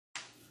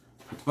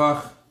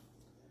In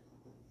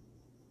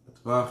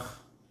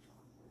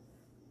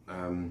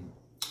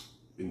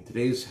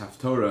today's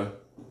Haftorah,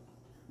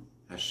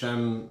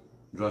 Hashem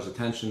draws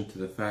attention to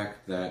the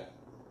fact that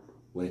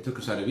when He took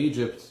us out of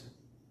Egypt,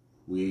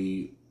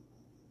 we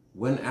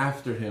went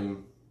after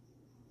Him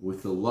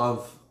with the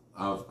love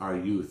of our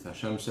youth.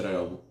 Hashem said,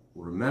 "I'll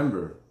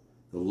remember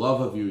the love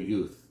of your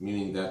youth,"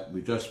 meaning that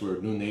we just were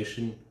a new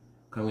nation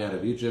coming out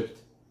of Egypt,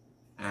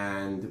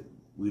 and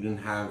we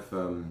didn't have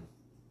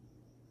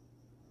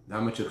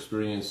that much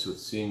experience with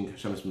seeing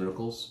Hashem's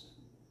miracles,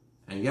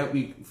 and yet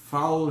we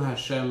followed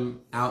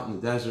Hashem out in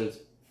the desert.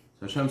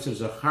 So Hashem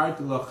says, I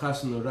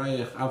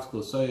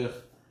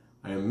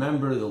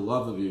remember the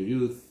love of your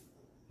youth.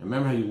 I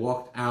remember how you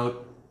walked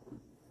out.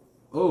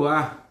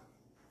 I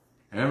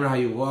remember how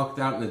you walked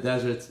out in the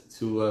desert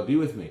to be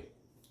with me.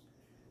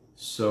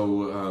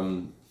 So I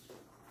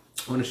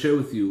want to share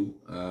with you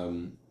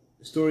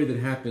a story that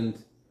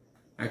happened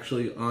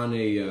actually on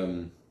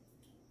a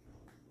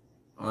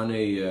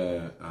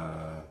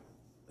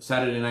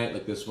Saturday night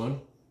like this one.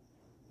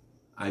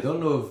 I don't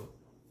know of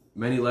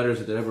many letters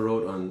that they ever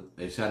wrote on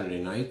a Saturday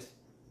night.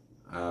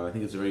 I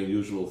think it's a very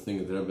unusual thing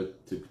that they're ever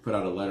to put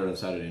out a letter on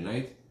Saturday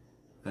night,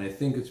 and I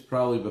think it's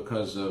probably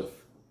because of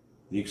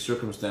unique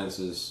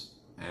circumstances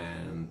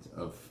and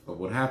of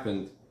what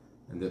happened,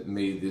 and that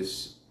made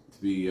this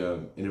to be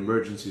an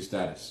emergency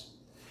status.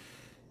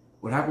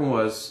 What happened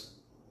was,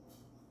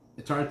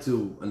 it's hard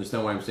to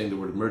understand why I'm saying the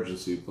word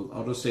emergency, but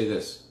I'll just say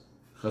this: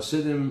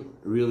 Hasidim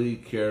really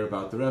care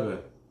about the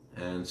Rebbe,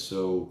 and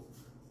so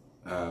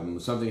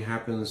something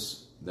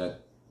happens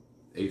that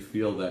they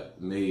feel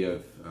that may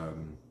have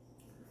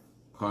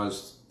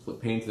caused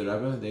pain to the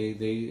Rebbe,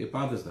 it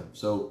bothers them.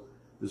 So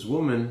this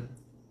woman,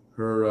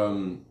 her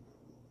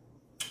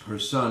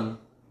son,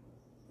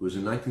 who was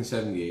in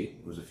 1978,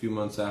 it was a few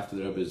months after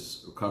the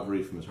Rebbe's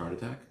recovery from his heart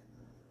attack,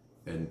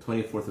 and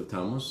 24th of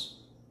Tammuz,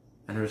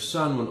 and her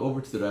son went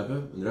over to the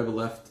Rebbe, and the Rebbe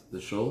left the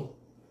shul,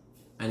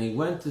 and he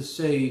went to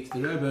say to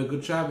the Rebbe,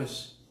 "Good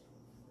Shabbos."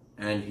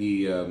 And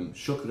he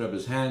shook the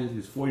Rebbe's hand. He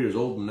was 4 years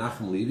old,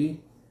 Menachem Levi,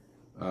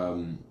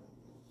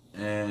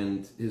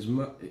 and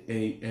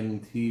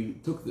he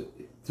took the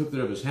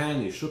Rebbe's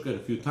hand. He shook it a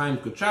few times.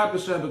 "Good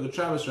Shabbos, Rebbe. Good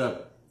Shabbos,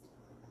 Rebbe."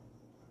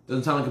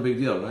 Doesn't sound like a big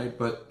deal, right?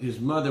 But his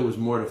mother was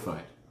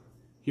mortified.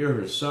 Here,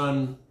 her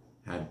son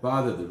had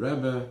bothered the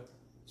Rebbe,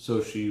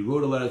 so she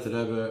wrote a letter to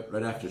the Rebbe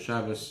right after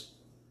Shabbos,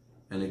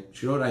 and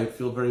she wrote, "I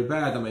feel very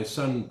bad that my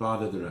son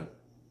bothered the Rebbe."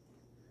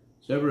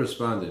 So the Rebbe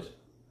responded.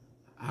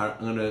 I'm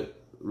going to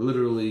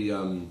literally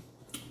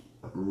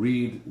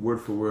read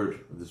word for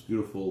word of this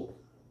beautiful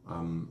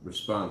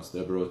response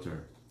that Rebbe wrote to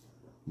her.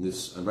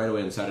 And right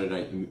away on Saturday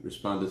night, he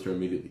responded to her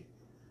immediately.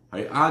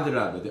 The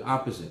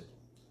opposite.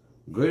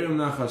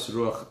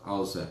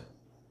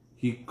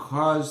 He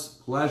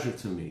caused pleasure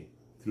to me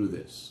through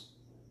this.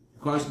 He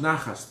caused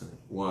nachas to me.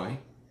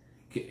 Why?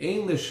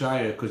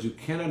 Because you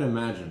cannot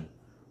imagine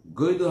the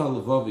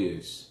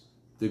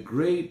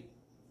great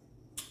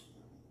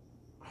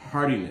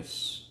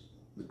heartiness,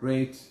 the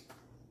great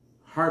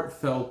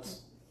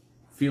heartfelt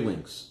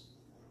feelings,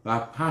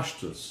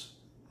 pashtus,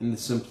 and the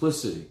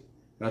simplicity,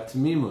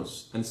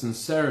 tamimus, and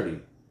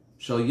sincerity,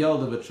 shall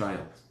yelled of a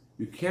child.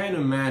 You can't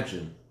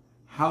imagine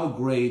how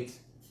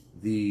great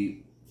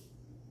the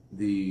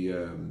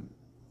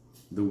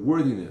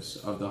worthiness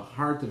of the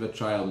heart of a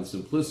child, and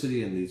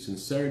simplicity and the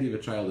sincerity of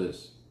a child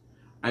is.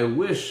 I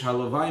wish I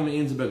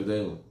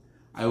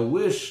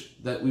wish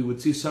that we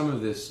would see some of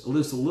this, at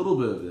least a little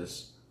bit of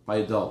this, by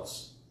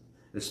adults,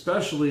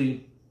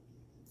 especially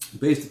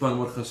based upon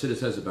what Chassidus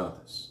says about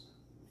this.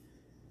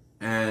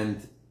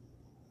 And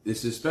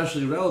this is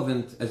especially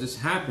relevant as this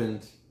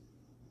happened,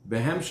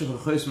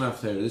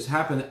 this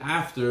happened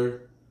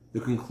after the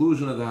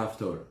conclusion of the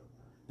Haftorah.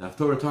 The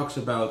Haftorah talks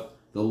about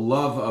the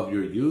love of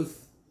your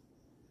youth,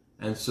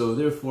 and so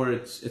therefore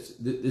it's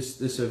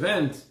this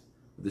event,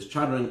 this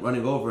child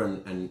running over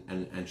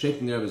and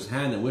shaking the Rebbe's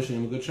hand and wishing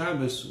him a good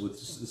Shabbos with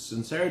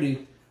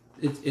sincerity,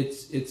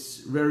 it's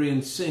very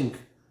in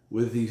sync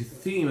with the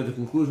theme at the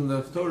conclusion of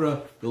the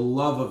Haftorah, the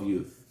love of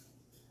youth.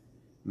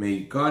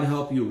 May God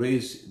help you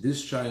raise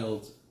this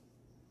child,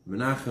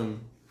 Menachem,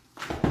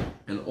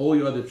 and all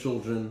your other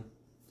children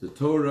to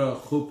Torah,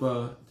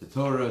 chuppah,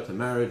 to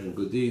marriage and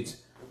good deeds.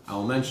 I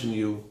will mention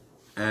you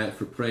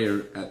for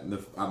prayer at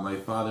my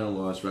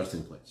father-in-law's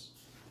resting place.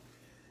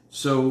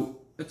 So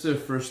that's our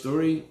first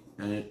story,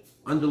 and it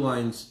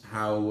underlines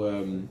how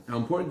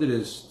important it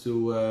is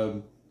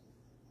to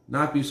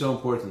not be so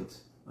important,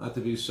 not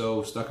to be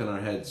so stuck in our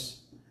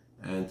heads,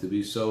 and to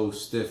be so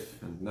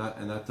stiff, and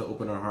not to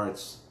open our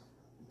hearts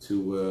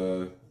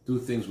to do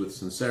things with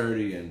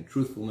sincerity and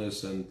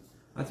truthfulness, and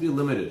not to be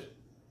limited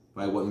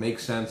by what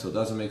makes sense or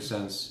doesn't make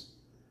sense.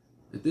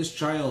 That this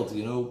child,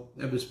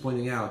 Rebbe is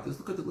pointing out,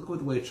 look at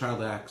the way a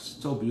child acts.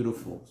 It's so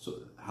beautiful. So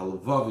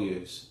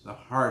halavavi is the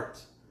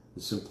heart,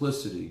 the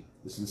simplicity,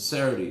 the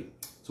sincerity.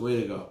 It's a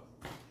way to go.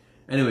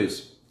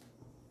 Anyways,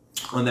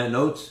 on that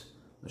note,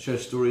 I'll share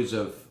stories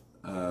of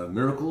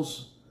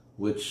miracles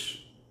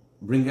which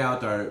bring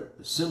out our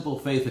simple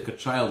faith like a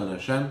child in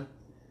Hashem,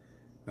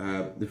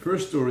 The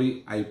first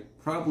story I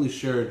probably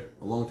shared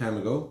a long time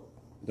ago.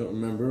 I don't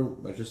remember,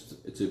 but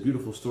it's a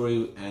beautiful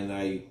story, and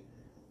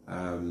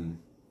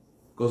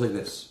goes like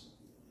this.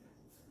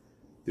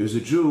 There was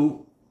a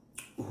Jew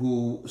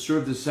who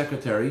served as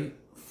secretary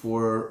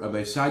for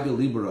Rabbi Saadia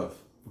Liberov,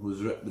 who was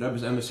the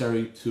Rebbe's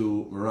emissary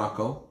to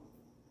Morocco.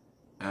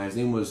 His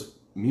name was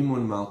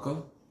Mimon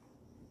Malka.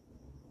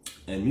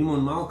 And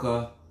Mimon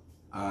Malka,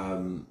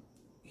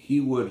 he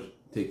would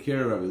take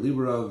care of Rabbi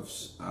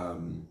Liberov's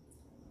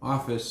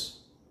office,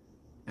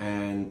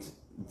 and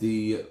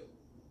the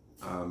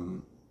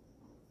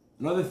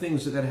and other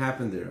things that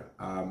happened there.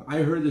 I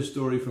heard this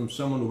story from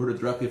someone who heard it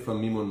directly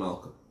from Mimon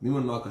Malka.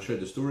 Mimon Malka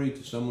shared the story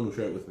to someone who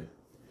shared it with me.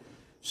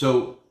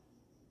 So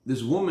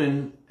this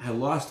woman had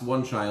lost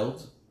one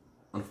child.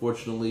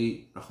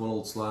 Unfortunately,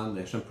 Rachmana litzlan,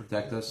 may Hashem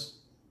protect us,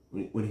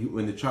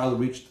 when the child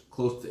reached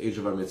close to the age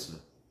of bar mitzvah.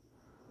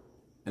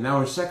 And now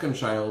her second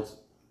child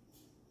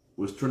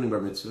was turning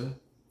bar mitzvah,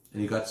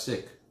 and he got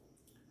sick.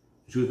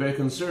 She was very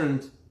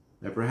concerned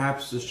that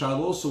perhaps this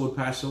child also would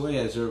pass away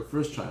as her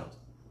first child.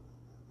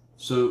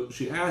 So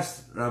she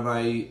asked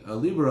Rabbi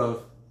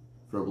Liberov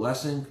for a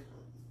blessing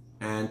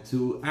and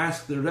to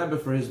ask the Rebbe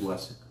for his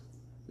blessing.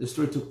 This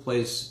story took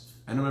place,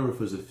 I don't remember if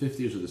it was the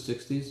 50s or the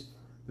 60s,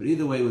 but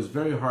either way it was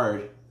very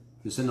hard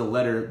to send a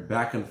letter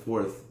back and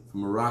forth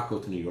from Morocco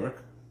to New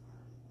York.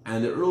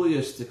 And the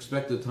earliest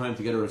expected time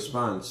to get a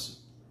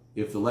response,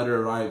 if the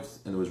letter arrived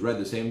and it was read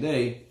the same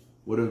day,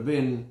 would have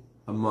been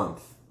a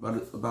month,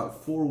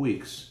 about 4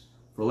 weeks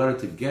for a letter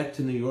to get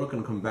to New York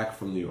and come back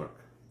from New York.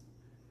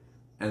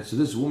 And so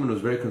this woman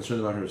was very concerned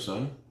about her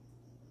son.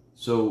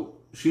 So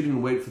she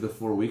didn't wait for the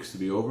 4 weeks to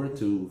be over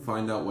to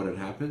find out what had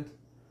happened.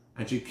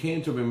 And she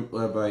came to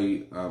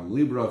Rabbi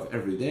Liberov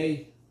every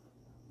day.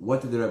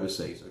 What did the Rebbe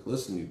say? He's like,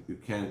 listen, you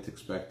can't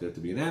expect there to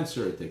be an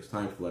answer. It takes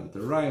time for the letter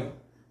to arrive.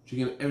 She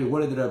came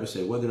what did the Rebbe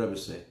say? What did the Rebbe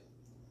say?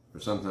 Her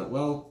son's not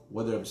well.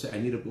 What did the Rebbe say?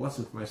 I need a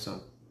blessing for my son.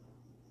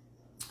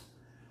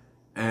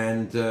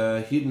 And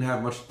he didn't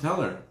have much to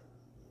tell her.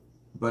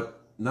 But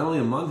not only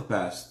a month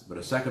passed, but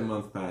a second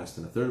month passed,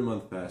 and a third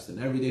month passed, and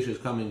every day she was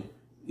coming,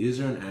 is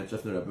there an answer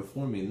from the Rebbe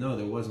for me? No,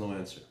 there was no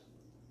answer.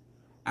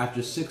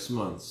 After 6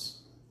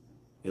 months,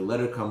 a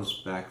letter comes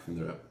back from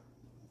the Rebbe.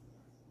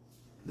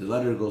 The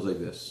letter goes like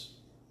this: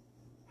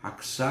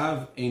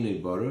 Haksav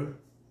einei barer,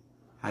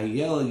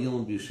 hayel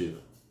yilm b'yeshiva.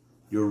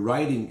 Your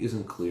writing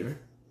isn't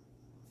clear.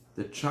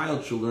 The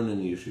child should learn in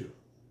the yeshiva.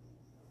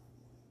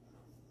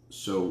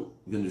 So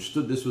you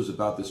understood this was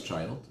about this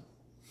child.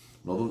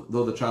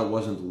 Although the child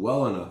wasn't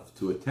well enough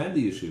to attend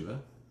the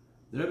yeshiva,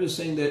 the Rebbe is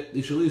saying that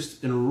they should at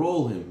least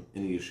enroll him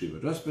in the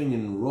yeshiva. Just being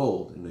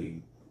enrolled in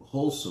a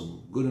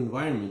wholesome, good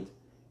environment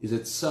is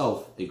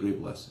itself a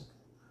great blessing.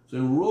 So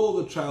enroll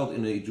the child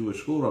in a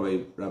Jewish school.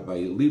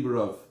 Rabbi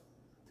Liberov,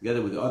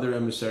 together with the other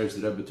emissaries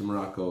of the Rebbe to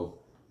Morocco,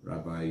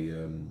 Rabbi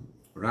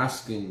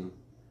Raskin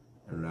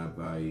and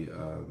Rabbi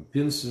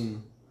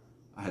Pinson,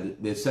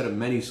 they had set up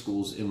many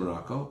schools in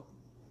Morocco,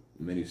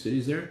 in many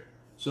cities there.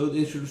 So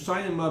they should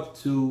sign him up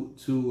to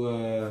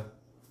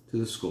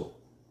the school.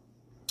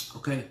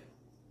 Okay,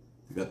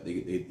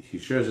 he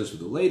shares this with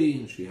the lady,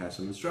 and she has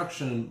some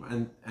instruction,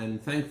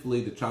 and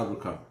thankfully the child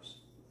recovers.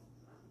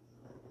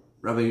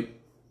 Rabbi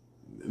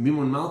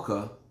Mimon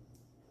Malka,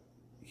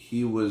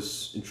 he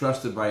was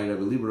entrusted by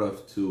Rabbi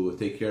Liberov to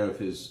take care of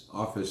his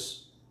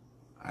office,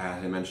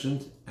 as I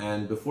mentioned,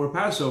 and before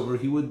Passover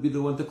he would be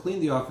the one to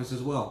clean the office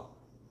as well.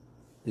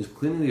 He's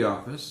cleaning the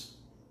office,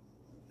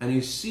 and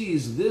he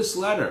sees this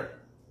letter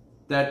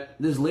that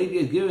this lady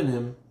had given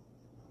him.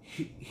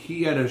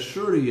 He had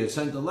assured he had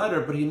sent the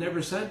letter, but he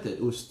never sent it.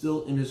 It was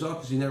still in his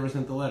office. He never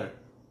sent the letter.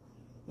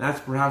 That's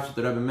perhaps what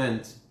the Rebbe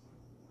meant.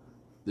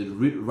 The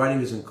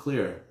writing isn't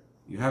clear.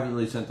 You haven't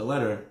really sent the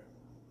letter,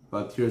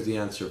 but here's the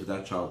answer for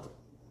that child.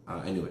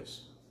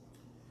 Anyways,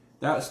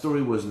 that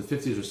story was in the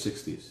 50s or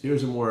 60s.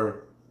 Here's a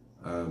more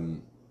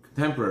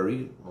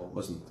contemporary. Well, it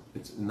wasn't.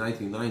 It's in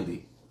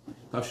 1990.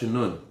 Tafshin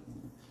Nun.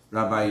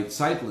 Rabbi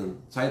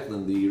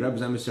Zeitlin, the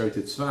Rebbe's emissary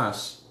to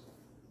Tzfas,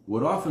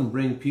 would often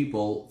bring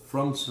people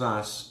from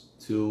Tzfas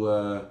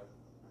to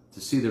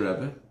see the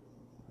Rebbe,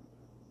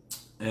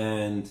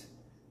 and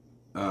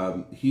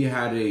he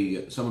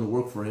had someone who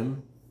worked for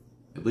him.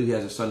 I believe he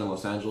has a son in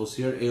Los Angeles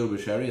here, Ehud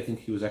Bashari. I think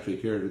he was actually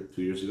here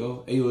 2 years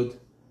ago. Ehud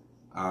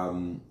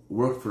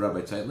worked for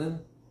Rabbi Zeitlin,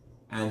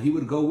 and he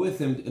would go with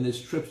him in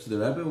his trips to the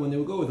Rebbe. When they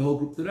would go with the whole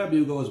group to the Rebbe, he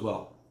would go as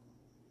well.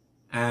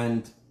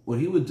 And what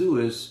he would do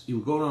is, he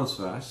would go around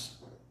Tzfas,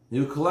 and he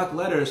would collect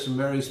letters from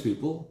various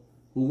people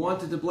who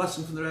wanted the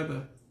blessing from the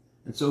Rebbe.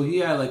 And so he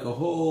had like a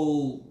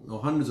whole,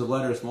 hundreds of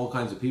letters from all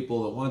kinds of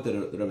people that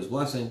wanted the Rebbe's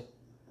blessing.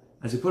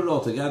 As he put it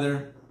all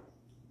together,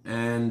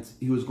 and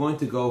he was going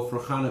to go for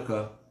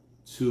Hanukkah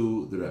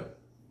to the Rebbe.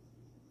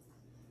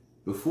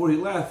 Before he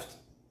left,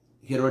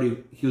 he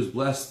was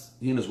blessed,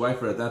 he and his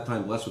wife were at that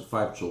time blessed with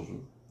 5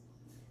 children.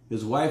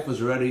 His wife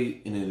was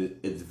already in an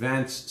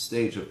advanced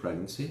stage of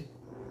pregnancy,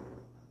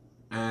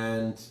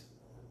 and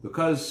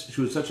because she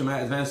was such an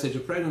advanced stage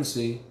of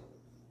pregnancy,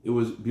 it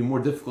would be more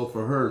difficult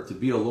for her to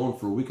be alone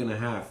for a week and a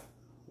half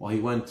while he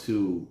went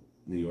to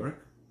New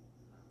York.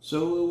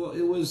 So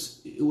it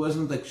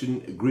wasn't like she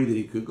didn't agree that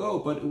he could go,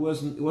 but it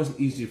wasn't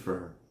easy for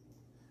her.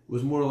 It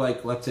was more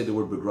like, let's say the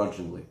word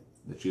begrudgingly,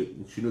 that she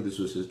knew this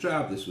was his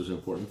job, this was an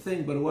important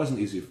thing, but it wasn't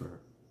easy for her.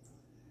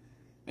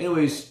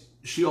 Anyways,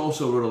 she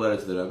also wrote a letter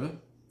to the Rebbe,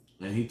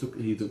 and he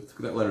took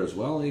that letter as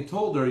well, and he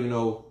told her,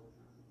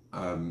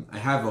 I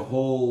have a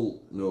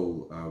whole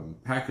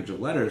package of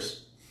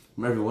letters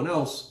from everyone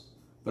else,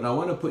 but I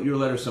want to put your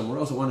letter somewhere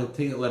else. I want to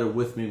take that letter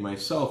with me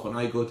myself. When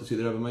I go to see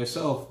the Rebbe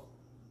myself,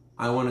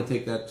 I want to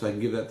take that so I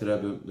can give that to the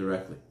Rebbe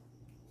directly.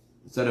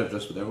 Instead of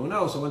just with everyone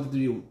else, I wanted to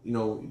be,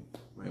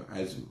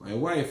 as my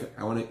wife,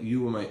 I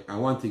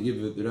want to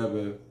give the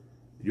Rebbe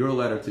your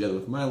letter together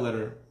with my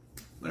letter.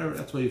 Whatever,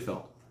 that's what he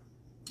felt.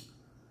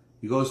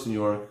 He goes to New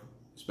York,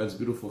 spends a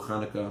beautiful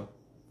Hanukkah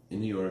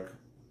in New York,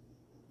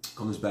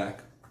 comes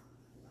back,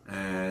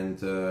 and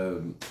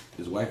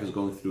his wife is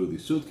going through the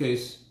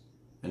suitcase,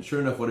 and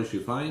sure enough, what does she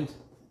find?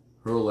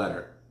 Her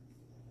letter.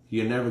 He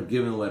had never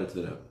given a letter to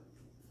the Rebbe,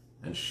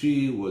 and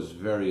she was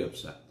very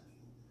upset.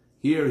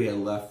 Here he had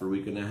left for a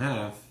week and a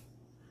half,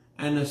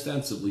 and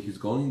ostensibly he's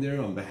going there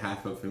on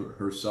behalf of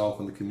herself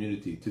and the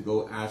community to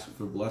go ask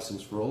for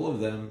blessings for all of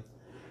them,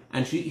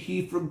 and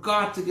he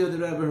forgot to give the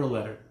Rebbe her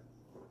letter.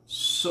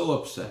 So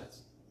upset.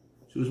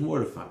 She was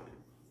mortified.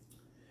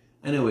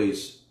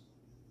 Anyways,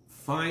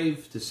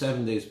 5 to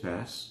 7 days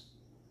pass.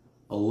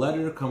 A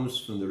letter comes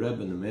from the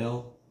Rebbe in the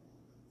mail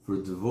for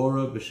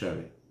Dvorah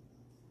B'Sheri.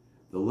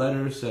 The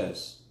letter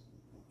says,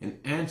 in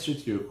answer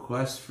to your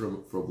request for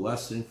a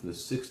blessing from the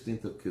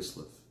 16th of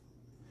Kislev.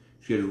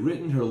 She had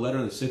written her letter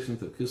on the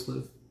 16th of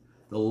Kislev.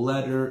 The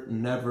letter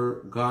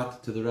never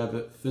got to the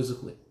Rebbe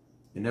physically.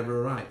 It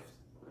never arrived.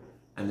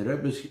 And the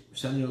Rebbe is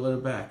sending her letter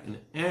back. In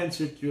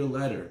answer to your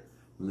letter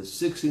from the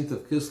 16th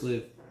of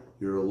Kislev,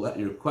 your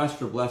request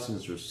for blessing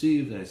is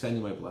received, and I send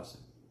you my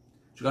blessing.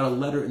 She got a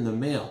letter in the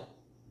mail,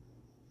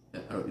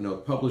 a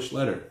published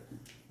letter.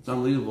 It's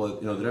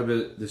unbelievable. The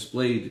Rebbe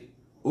displayed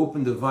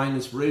open divine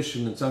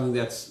inspiration in something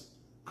that's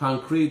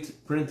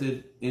concrete,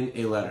 printed in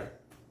a letter.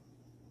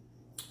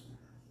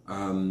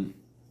 I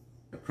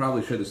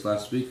probably shared this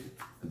last week.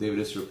 David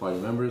Isser probably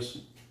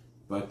remembers,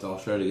 but I'll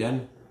share it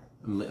again.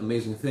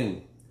 Amazing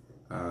thing.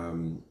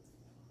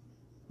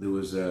 There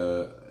was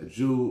a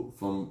Jew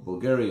from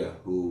Bulgaria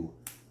who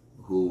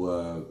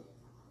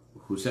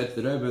said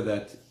to the Rebbe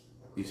that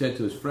he said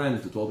to his friend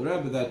who told the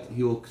Rebbe that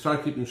he will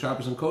start keeping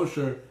Shabbos and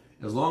kosher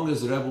as long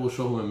as the Rebbe will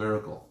show him a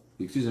miracle.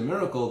 If he sees a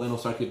miracle, then he'll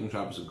start keeping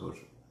Shabbos and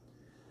kosher.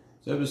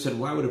 So the Rebbe said,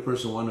 why would a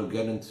person want to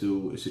get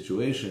into a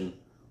situation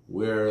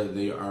where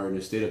they are in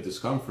a state of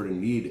discomfort and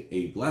need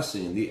a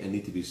blessing and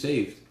need to be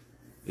saved?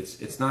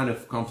 It's not a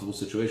comfortable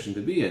situation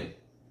to be in.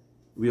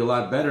 It would be a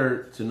lot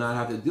better to not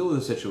have to deal with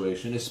the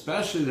situation,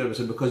 especially, the Rebbe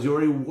said, because you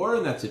already were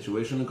in that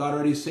situation and God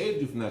already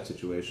saved you from that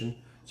situation.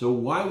 So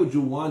why would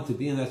you want to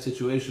be in that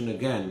situation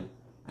again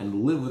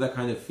and live with that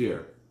kind of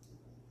fear?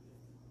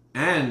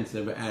 And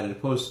the Rebbe added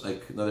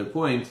another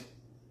point.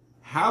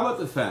 How about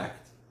the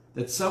fact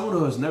that someone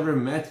who has never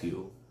met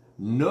you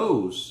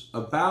knows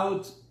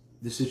about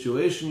the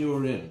situation you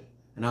were in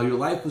and how your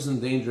life was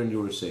in danger and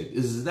you were saved?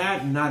 Is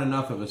that not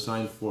enough of a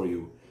sign for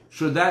you?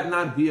 Should that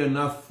not be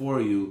enough for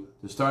you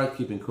to start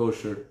keeping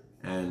kosher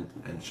and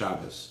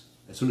Shabbos?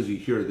 As soon as you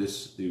hear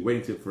this, you're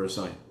waiting for a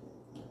sign.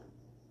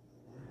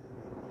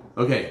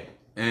 Okay,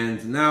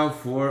 and now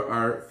for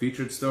our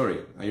featured story.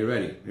 Are you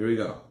ready? Here we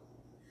go.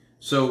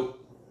 So,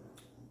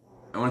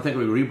 I want to thank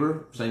Rabbi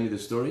Reber for sending me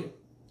this story.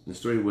 The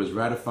story was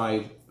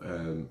ratified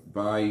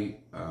by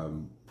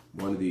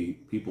one of the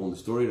people in the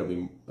story,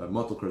 Rabbi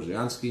Motel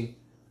Krzyzyansky,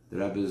 the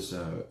Rebbe's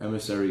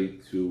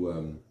emissary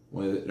to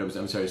one of the Rebbe's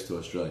emissaries to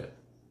Australia.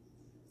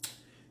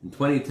 In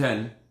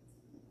 2010,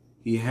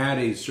 he hired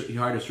a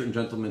certain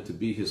gentleman to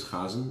be his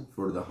chazan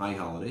for the high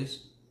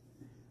holidays,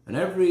 and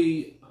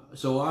every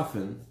so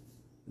often,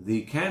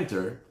 the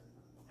cantor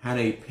had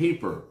a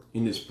paper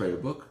in his prayer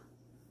book,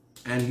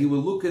 and he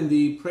would look in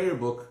the prayer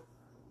book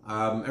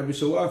every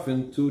so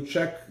often to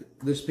check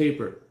this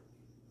paper.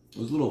 It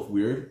was a little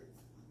weird.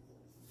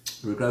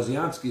 Rabbi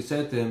Krzyzyansky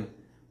said to him,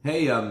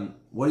 hey,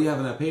 what do you have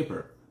in that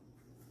paper?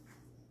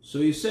 So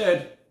he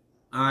said,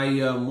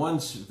 I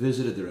once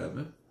visited the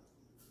Rebbe,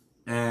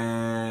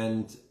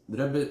 and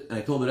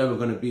I told the Rebbe I'm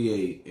going to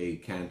be a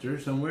cantor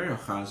somewhere, a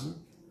chazan,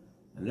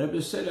 and the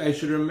Rebbe said I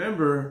should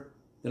remember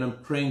that I'm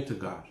praying to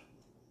God.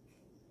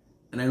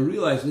 And I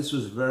realized this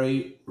was a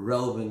very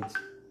relevant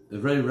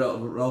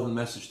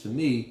message to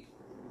me,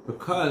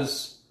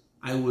 because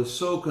I was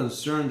so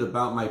concerned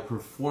about my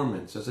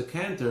performance as a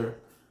cantor.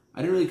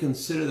 I didn't really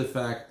consider the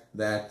fact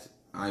that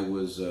I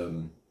was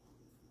that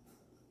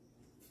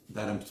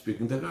I'm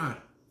speaking to God,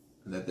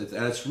 that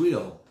it's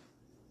real,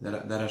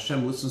 that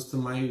Hashem listens to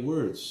my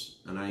words,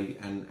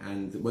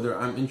 and whether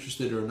I'm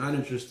interested or not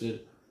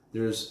interested,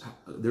 there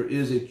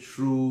is a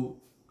true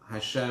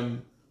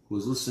Hashem who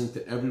is listening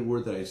to every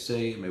word that I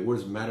say. My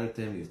words matter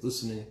to him. He's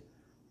listening.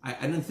 I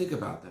didn't think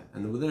about that,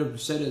 and when I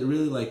said it,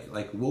 really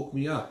like woke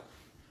me up.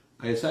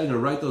 I decided to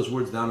write those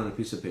words down on a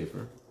piece of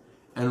paper,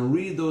 and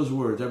read those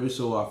words every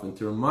so often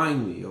to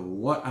remind me of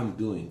what I'm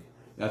doing.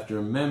 You have to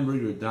remember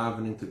you're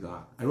davening to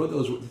God. I wrote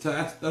those words.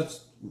 That's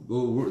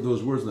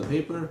those words on the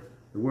paper.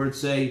 The words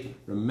say,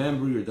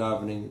 remember you're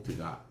davening to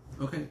God.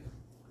 Okay.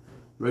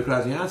 Rabbi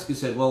Krasniansky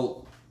said,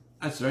 well,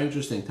 that's very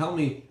interesting. Tell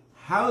me,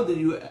 how did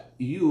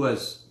you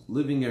as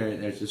living in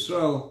Eretz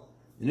Yisrael,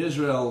 in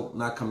Israel,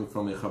 not coming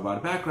from a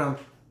Chabad background,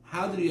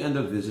 how did you end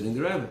up visiting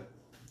the Rebbe?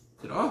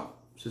 I said,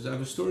 he says, I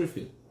have a story for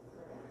you.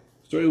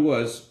 The story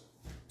was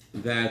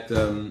that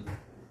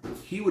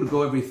he would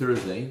go every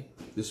Thursday.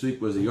 This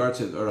week was the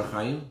Yahrzeit of Orach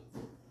Chaim.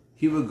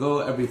 He would go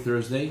every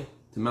Thursday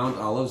to Mount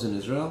Olives in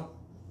Israel,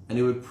 and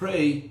he would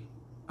pray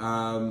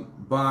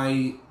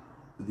by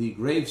the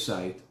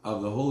gravesite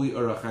of the holy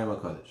Orach Chaim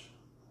HaKadosh.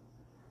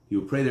 He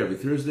would pray there every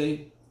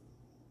Thursday,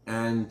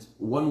 and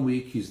one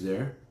week he's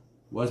there.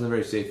 It wasn't a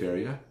very safe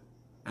area,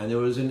 and there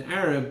was an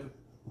Arab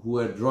who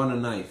had drawn a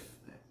knife,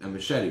 a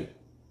machete,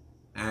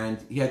 and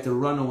he had to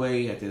run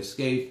away, he had to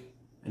escape,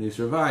 and he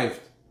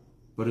survived.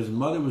 But his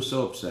mother was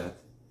so upset.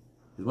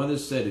 His mother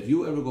said, if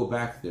you ever go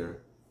back there,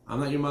 I'm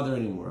not your mother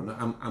anymore.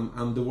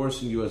 I'm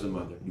divorcing you as a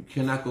mother. You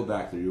cannot go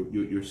back there.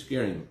 You're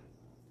scaring me.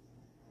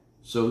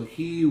 So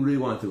he really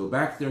wanted to go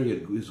back there. He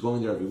was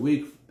going there every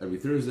week, every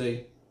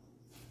Thursday.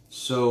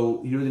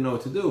 So he really didn't know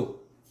what to do.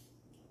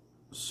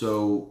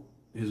 So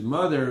his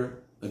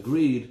mother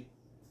agreed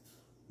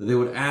that they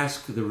would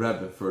ask the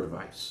Rebbe for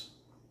advice.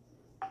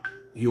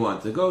 He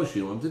wanted to go, she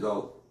didn't want him to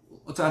go.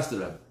 Let's ask the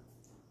Rebbe.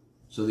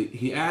 So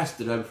he asked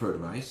the Rebbe for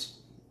advice,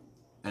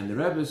 and the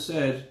Rebbe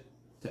said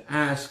to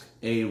ask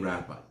a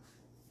rabbi.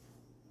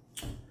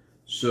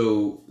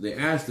 So they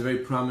asked the very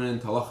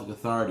prominent halachic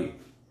authority,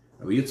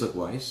 Rabbi Yitzchak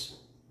Weiss.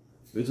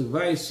 Rabbi Yitzchak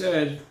Weiss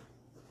said,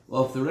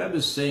 well, if the Rebbe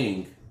is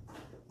saying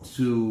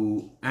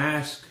to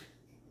ask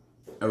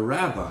a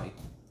rabbi,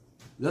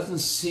 it doesn't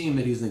seem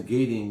that he's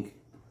negating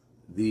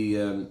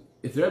the...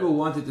 if the Rebbe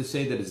wanted to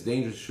say that it's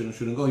dangerous,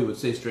 shouldn't go, he would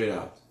say straight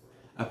out.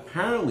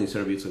 Apparently, said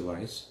Rabbi Yitzchak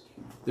Weiss,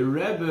 the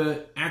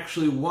Rebbe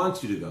actually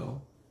wants you to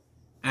go,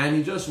 and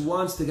he just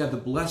wants to get the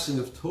blessing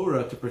of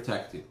Torah to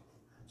protect you.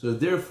 So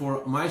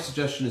therefore, my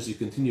suggestion is you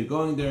continue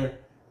going there,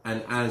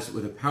 and as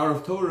with the power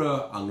of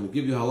Torah, I'm going to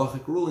give you a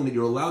halachic ruling that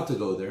you're allowed to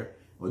go there.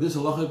 With this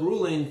halachic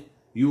ruling,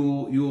 you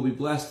will be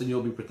blessed and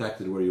you'll be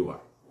protected where you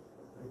are.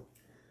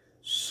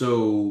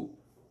 So,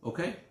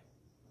 okay.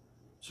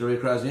 So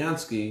Rabbi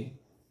Krasniansky,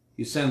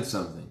 he sent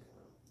something.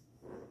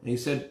 And he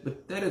said,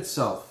 but that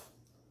itself,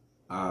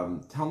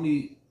 tell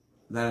me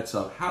that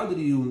itself, how did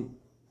you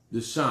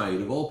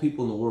decide, of all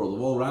people in the world,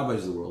 of all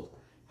rabbis in the world,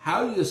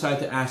 how did you decide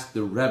to ask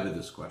the Rebbe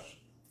this question?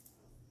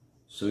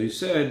 So he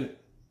said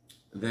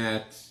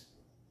that,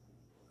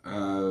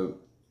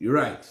 you're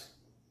right.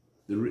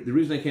 The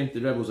reason I came to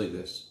the Rebbe was like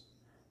this.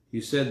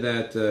 He said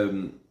that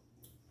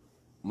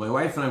my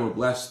wife and I were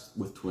blessed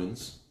with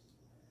twins,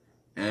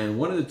 and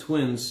one of the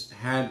twins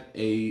had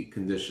a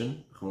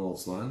condition,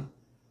 and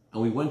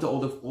we went to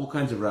all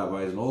kinds of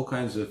rabbis and all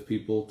kinds of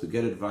people to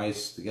get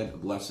advice, to get a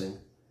blessing.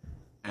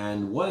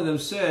 And one of them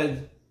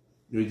said,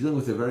 you're dealing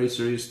with a very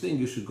serious thing,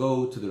 you should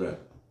go to the Rebbe.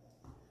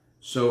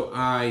 So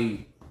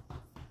I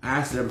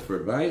asked the Rebbe for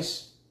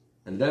advice,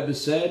 and the Rebbe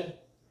said,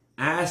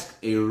 ask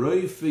a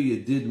roife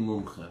yedid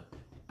mumcha.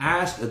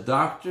 Ask a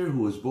doctor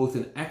who is both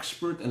an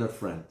expert and a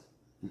friend.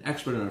 An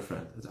expert and a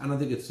friend. I don't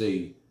think it's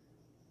a...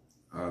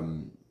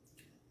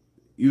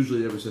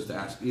 usually the Rebbe says to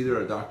ask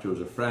either a doctor who's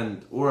a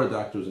friend or a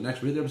doctor who's an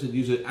expert. The Rebbe said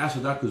usually ask a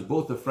doctor who's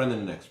both a friend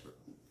and an expert.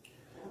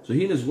 So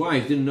he and his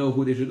wife didn't know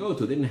who they should go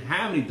to. They didn't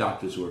have any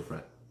doctors who were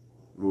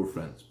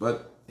friends.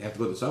 But they have to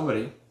go to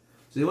somebody.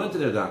 So they went to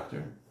their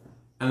doctor.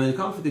 And when they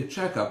come for the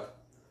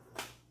checkup,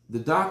 the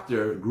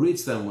doctor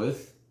greets them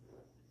with,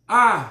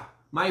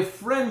 my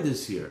friend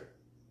is here.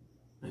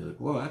 And you're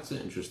like, well, that's an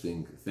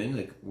interesting thing.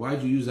 Like,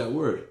 why'd you use that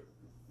word?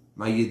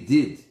 My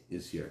yedid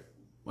is here.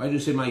 Why did you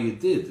say my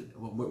yedid?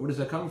 Where does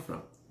that come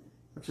from?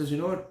 He says, you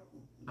know what?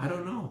 I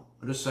don't know.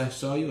 I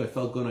saw you. I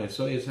felt good when I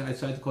saw you. I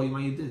decided to call you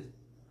my yedid.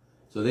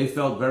 So they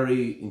felt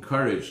very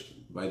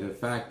encouraged by the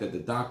fact that the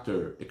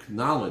doctor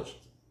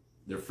acknowledged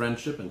their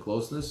friendship and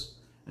closeness.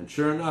 And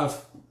sure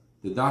enough,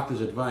 the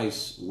doctor's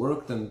advice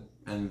worked,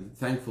 and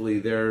thankfully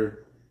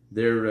their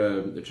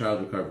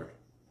child recovered.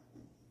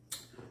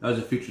 That was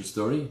a featured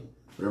story.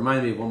 It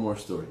reminded me of one more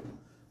story.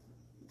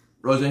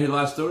 Rosa, hear the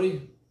last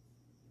story?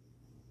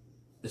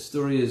 The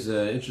story is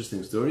an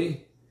interesting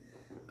story.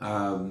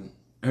 I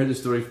heard this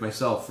story for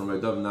myself from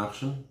Rav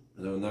Nachshon.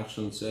 Rav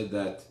Nachshon said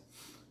that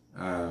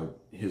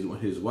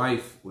his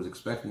wife was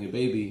expecting a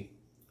baby.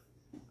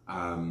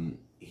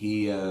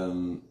 He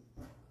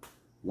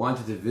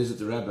wanted to visit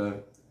the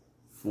Rebbe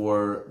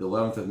for the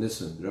 11th of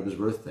Nisan, the Rebbe's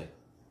birthday.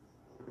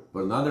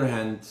 But on the other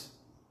hand,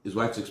 his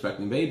wife's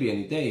expecting a baby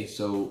any day,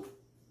 so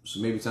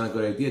maybe it's not a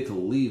good idea to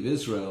leave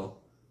Israel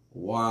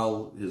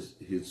while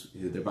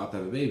they're about to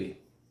have a baby.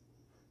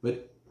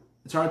 But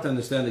it's hard to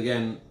understand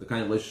again the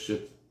kind of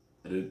relationship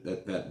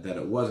that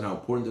it was and how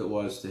important it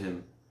was to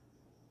him.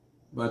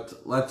 But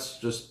let's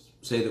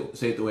just say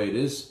it the way it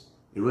is.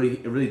 It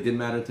really did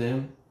matter to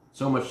him.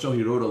 So much so,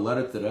 he wrote a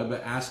letter to the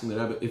Rebbe asking the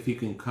Rebbe if he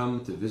can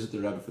come to visit the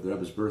Rebbe for the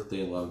Rebbe's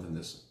birthday in 11th and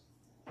Nisan,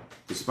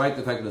 despite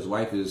the fact that his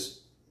wife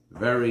is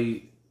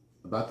very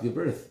about to give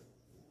birth.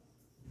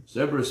 So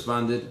the Rebbe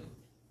responded,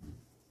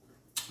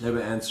 the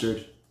Rebbe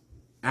answered,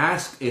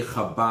 ask a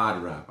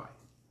Chabad rabbi.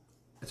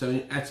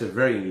 That's a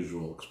very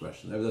unusual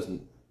expression. The Rebbe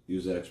doesn't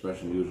use that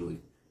expression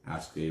usually.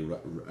 Ask an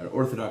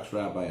Orthodox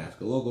rabbi,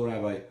 ask a local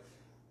rabbi,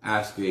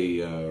 ask a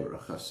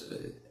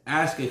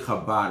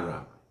Chabad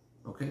rabbi.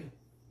 Okay?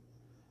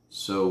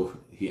 So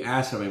he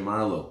asked Rabbi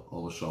Marlow,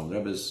 the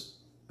Rebbe's,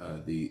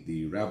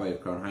 the rabbi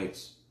of Crown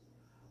Heights,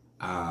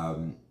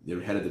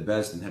 the head of the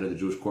Bezdin and head of the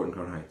Jewish court in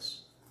Crown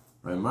Heights.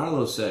 Rabbi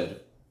Marlow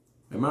said,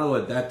 Rabbi Marlow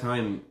at that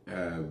time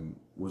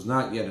was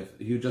not yet,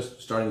 he was just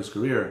starting his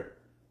career.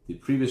 The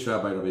previous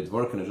rabbi, Rabbi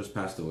Dvorkin, had just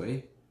passed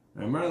away.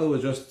 Rabbi Marlow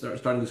was just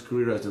starting his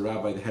career as the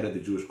rabbi, the head of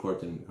the Jewish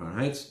court in Crown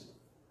Heights.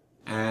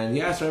 And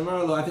he asked Rabbi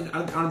Marlow, I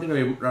don't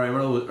think Rabbi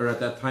Marlow at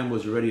that time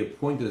was already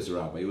appointed as a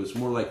rabbi. It was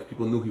more like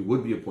people knew he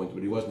would be appointed,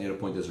 but he wasn't yet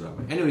appointed as a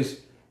rabbi.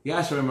 Anyways, he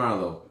asked Rabbi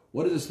Marlow,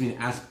 what does this mean?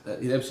 Ask a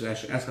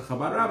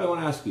Chabad rabbi, I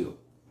want to ask you.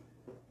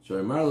 So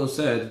Rabbi Marlow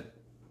said,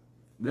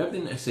 the Rebbe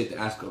didn't say to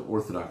ask an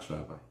Orthodox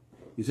rabbi.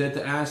 He said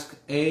to ask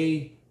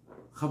a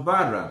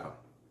Chabad rabbi,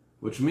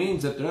 which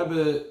means that the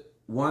Rebbe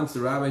wants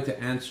the rabbi to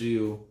answer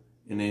you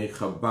in a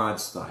Chabad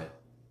style.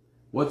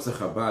 What's the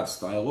Chabad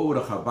style? What would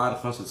a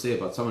Chabad chassid say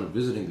about someone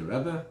visiting the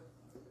Rebbe?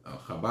 A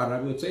Chabad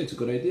rabbi would say, it's a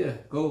good idea.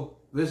 Go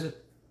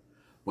visit.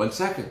 1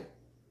 second.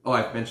 Oh,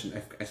 I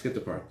skipped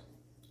a part.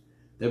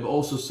 The Rebbe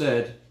also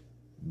said,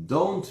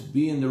 don't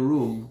be in the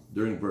room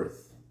during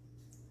birth.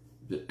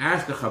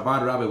 Ask a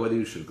Chabad rabbi whether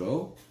you should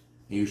go,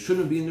 and you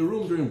shouldn't be in the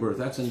room during birth.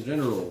 That's in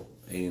general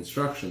an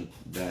instruction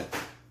that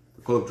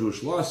the Code of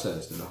Jewish Law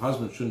says, that a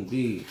husband shouldn't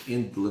be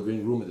in the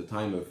living room at the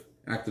time of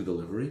active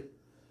delivery.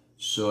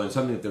 So, and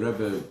something that the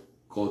Rebbe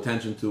called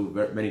attention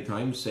to many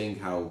times, saying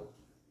how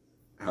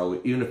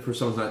even if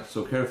someone's not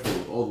so careful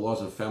with all the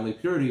laws of family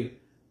purity,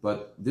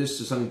 but this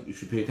is something you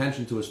should pay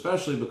attention to,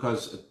 especially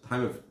because at the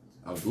time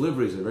of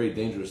delivery is a very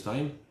dangerous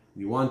time.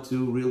 You want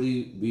to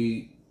really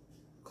be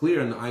clear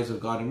in the eyes of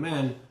God and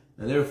man,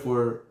 and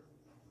therefore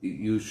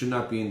you should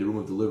not be in the room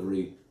of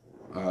delivery,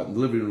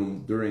 delivery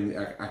room during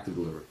active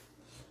delivery.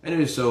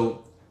 Anyway,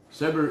 so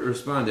Seber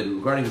responded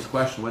regarding his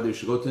question whether you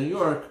should go to New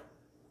York,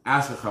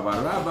 ask a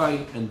Chabad rabbi,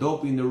 and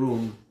don't be in the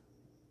room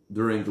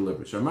during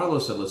delivery. So Marlow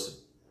said, listen,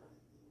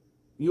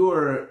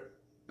 you're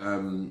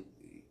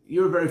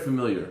very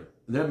familiar,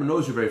 and the Rebbe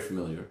knows you're very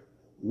familiar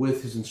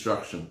with his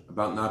instruction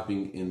about not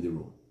being in the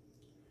room.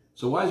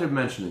 So why is he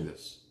mentioning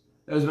this?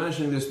 I was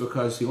mentioning this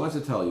because he wants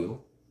to tell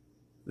you,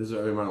 this is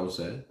what Rabbi Marlow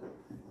said,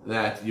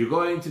 that you're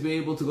going to be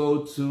able to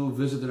go to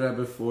visit the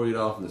Rebbe for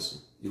Yidalf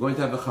Nissen. You're going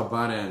to have a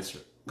Chabad answer.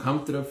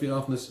 Come to the Rebbe for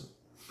Yidalf Nissen.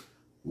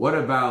 What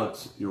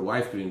about your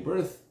wife giving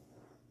birth?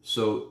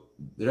 So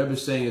the Rebbe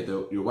is saying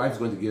that your wife is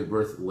going to give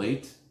birth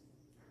late,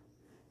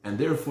 and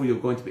therefore you're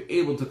going to be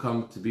able to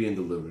come to be in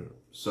the living room.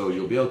 So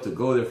you'll be able to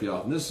go there for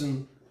Yidalf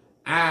Nissen,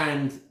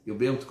 and you'll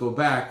be able to go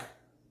back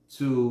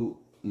to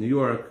New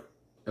York,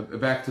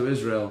 back to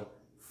Israel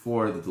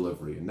for the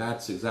delivery. And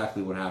that's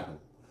exactly what happened.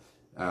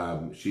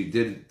 She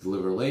did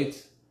deliver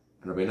late,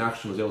 and Rabbi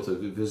Nachshon was able to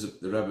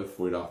visit the Rebbe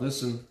for Yidalf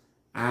Nissen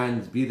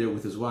and be there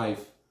with his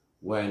wife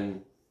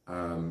when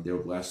they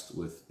were blessed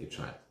with a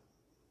child.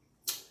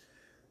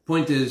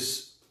 Point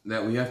is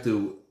that we have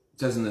to, it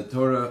says in the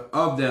Torah,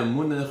 of them,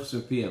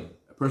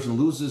 a person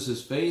loses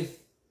his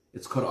faith,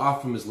 it's cut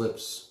off from his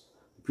lips.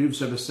 The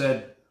previous Rebbe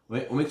said,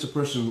 what makes a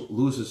person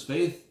lose his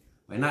faith?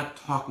 By not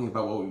talking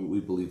about what we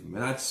believe in, by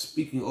not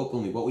speaking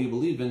openly what we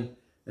believe in,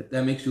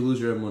 that makes you lose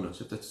your emunah.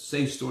 So to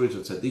say stories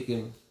of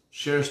tzaddikim,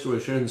 share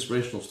stories, share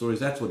inspirational stories,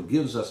 that's what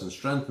gives us and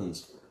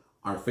strengthens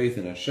our faith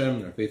in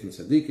Hashem, our faith in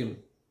tzaddikim.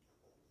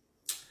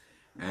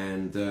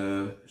 And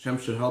Hashem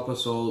should help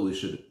us all. We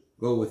should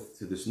go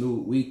to this new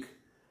week,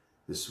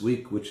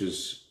 which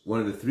is one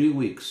of the 3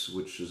 weeks,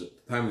 which is at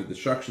the time of the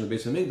destruction of the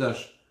Beis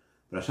HaMikdash.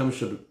 But Hashem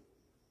should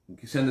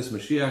send us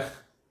Mashiach,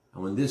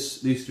 and when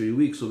these 3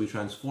 weeks will be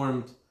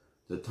transformed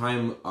to the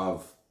time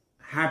of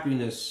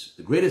happiness,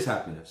 the greatest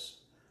happiness.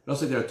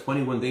 Just like there are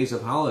 21 days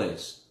of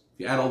holidays. If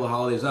you add all the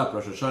holidays up,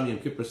 Rosh Hashanah, Yom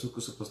Kippur,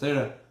 Sukkot,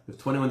 Postera, we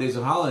have 21 days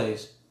of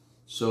holidays.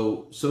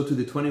 So to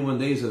the 21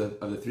 days of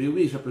the 3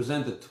 weeks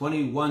represent the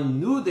 21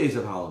 new days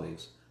of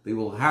holidays they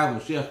will have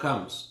when Mashiach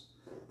comes.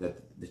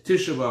 That the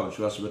Tisha B'Av and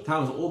Shavasar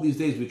B'Tammuz, all these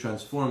days be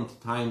transformed to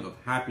time of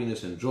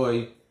happiness and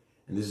joy.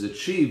 And this is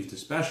achieved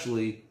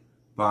especially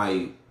by,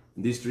 in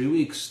these 3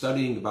 weeks,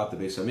 studying about the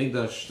Beis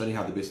HaMikdash, studying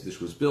how the Beis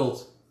HaMikdash was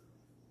built,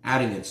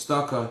 adding in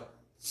tzedakah.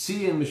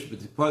 Tzion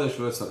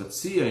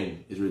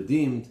is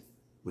redeemed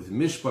with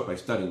mishpat by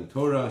studying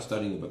Torah,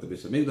 studying about the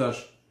Beis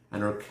HaMikdash,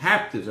 and our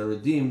captives are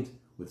redeemed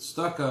with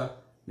tzedakah.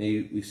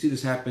 May we see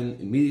this happen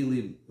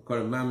immediately,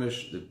 according to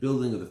Mamish, the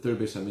building of the third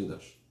Beis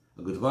HaMikdash.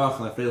 A good vach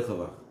and a freil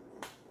chavach.